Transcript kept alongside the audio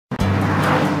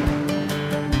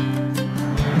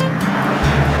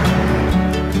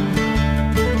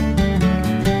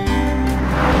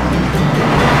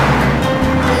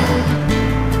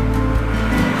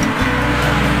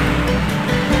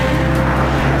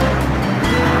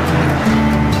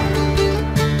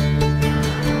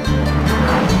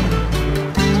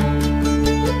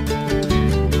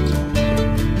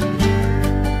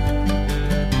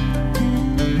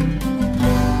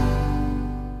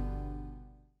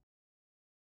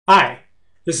Hi,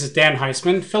 this is Dan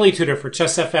Heisman, Philly tutor for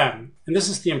Chess FM, and this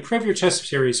is the Improve Your Chess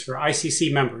series for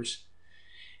ICC members.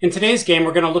 In today's game,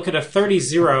 we're going to look at a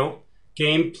 30-0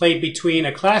 game played between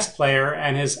a class player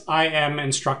and his IM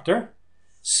instructor.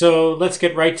 So let's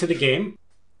get right to the game.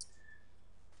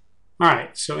 All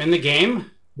right, so in the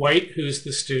game, White, who's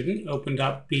the student, opened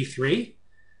up b3,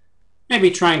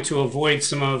 maybe trying to avoid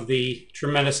some of the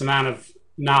tremendous amount of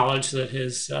knowledge that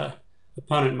his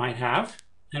opponent might have,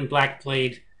 and Black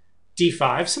played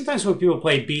d5. Sometimes when people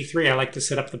play b3, I like to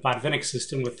set up the Botvinnik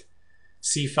system with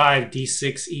c5,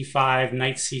 d6, e5,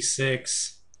 knight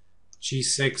c6,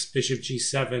 g6, bishop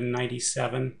g7, knight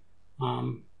e7.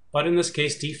 But in this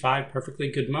case, d5, perfectly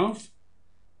good move.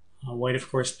 White, of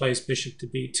course, plays bishop to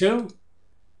b2.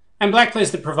 And Black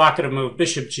plays the provocative move,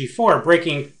 bishop g4,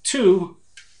 breaking two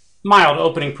mild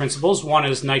opening principles. One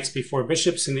is knights before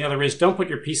bishops, and the other is don't put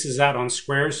your pieces out on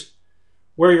squares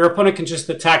where your opponent can just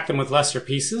attack them with lesser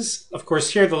pieces. Of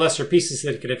course, here the lesser pieces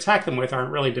that it could attack them with aren't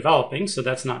really developing, so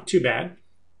that's not too bad.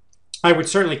 I would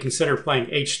certainly consider playing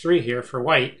h3 here for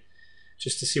White,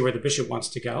 just to see where the bishop wants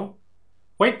to go.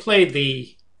 White played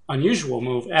the unusual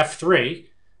move, f3.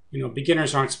 You know,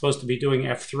 beginners aren't supposed to be doing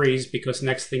f3s because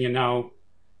next thing you know,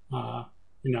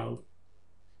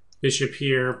 bishop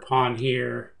here, pawn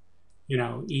here,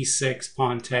 e6,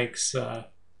 pawn takes,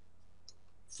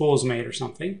 fool's mate or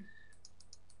something.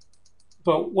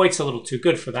 But White's a little too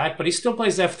good for that, but he still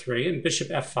plays f3 and bishop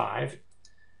f5.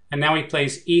 And now he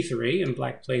plays e3 and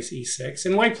Black plays e6.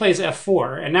 And White plays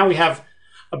f4. And now we have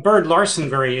a Bird-Larsen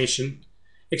variation,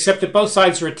 except that both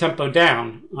sides are a tempo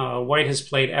down. White has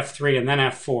played f3 and then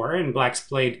f4, and Black's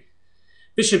played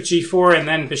bishop g4 and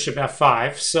then bishop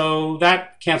f5. So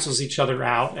that cancels each other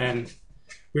out, and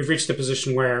we've reached a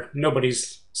position where nobody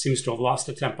seems to have lost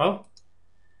a tempo.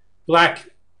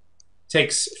 Black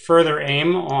takes further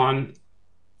aim on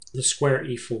the square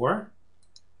e4.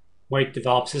 White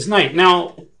develops his knight.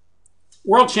 Now,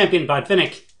 world champion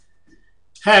Botvinnik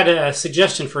had a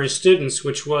suggestion for his students,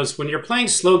 which was when you're playing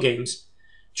slow games,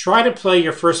 try to play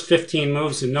your first 15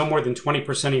 moves in no more than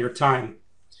 20% of your time.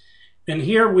 And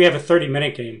here we have a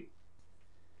 30-minute game.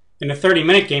 In a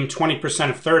 30-minute game, 20%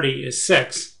 of 30 is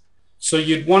 6. So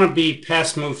you'd want to be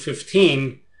past move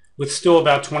 15 with still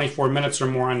about 24 minutes or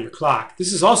more on your clock.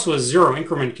 This is also a zero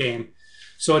increment game.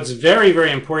 So it's very, very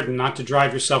important not to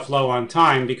drive yourself low on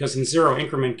time, because in zero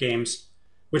increment games,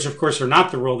 which of course are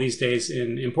not the rule these days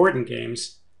in important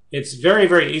games, it's very,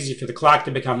 very easy for the clock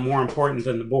to become more important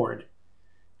than the board.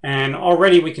 And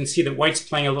already we can see that White's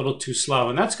playing a little too slow.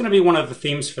 And that's going to be one of the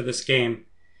themes for this game,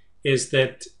 is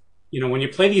that, when you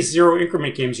play these zero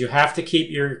increment games, you have to keep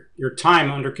your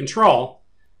time under control,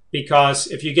 because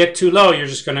if you get too low, you're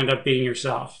just going to end up beating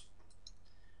yourself.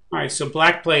 All right, so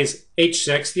Black plays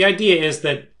h6. The idea is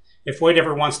that if White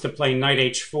ever wants to play knight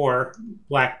h4,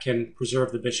 Black can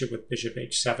preserve the bishop with bishop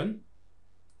h7.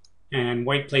 And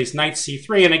White plays knight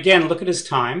c3. And again, look at his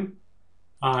time.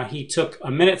 He took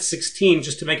 1:16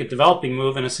 just to make a developing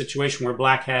move in a situation where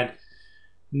Black had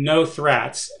no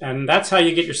threats. And that's how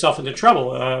you get yourself into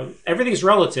trouble. Everything's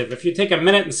relative. If you take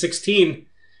 1:16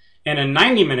 in a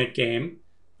 90-minute game,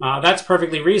 that's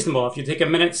perfectly reasonable. If you take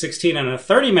 1:16 in a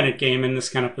 30-minute game in this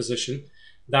kind of position,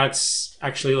 that's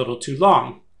actually a little too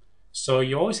long. So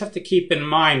you always have to keep in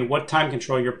mind what time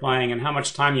control you're playing and how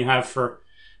much time you have for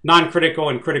non-critical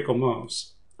and critical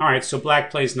moves. All right, so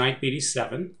Black plays knight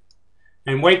bd7.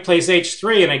 And White plays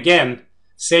h3, and again,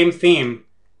 same theme.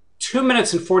 2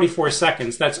 minutes and 44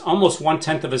 seconds. That's almost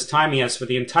 1/10 of his time he has for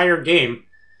the entire game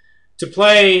to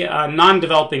play a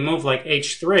non-developing move like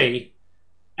h3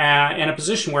 in a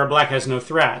position where Black has no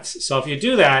threats. So if you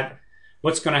do that,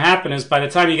 what's going to happen is by the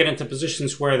time you get into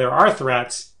positions where there are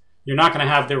threats, you're not going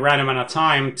to have the right amount of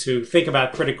time to think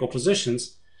about critical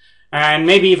positions. And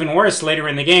maybe even worse, later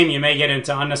in the game, you may get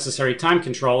into unnecessary time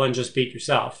control and just beat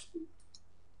yourself.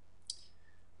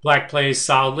 Black plays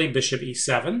solidly bishop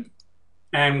e7,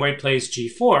 and White plays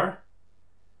g4.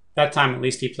 That time, at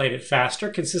least, he played it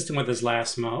faster, consistent with his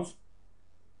last move.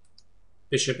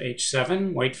 Bishop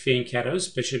h7, White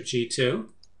fianchettos, bishop g2.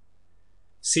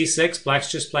 c6, Black's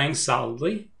just playing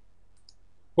solidly.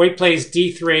 White plays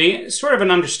d3, sort of an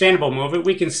understandable move. It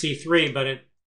weakens c3, but it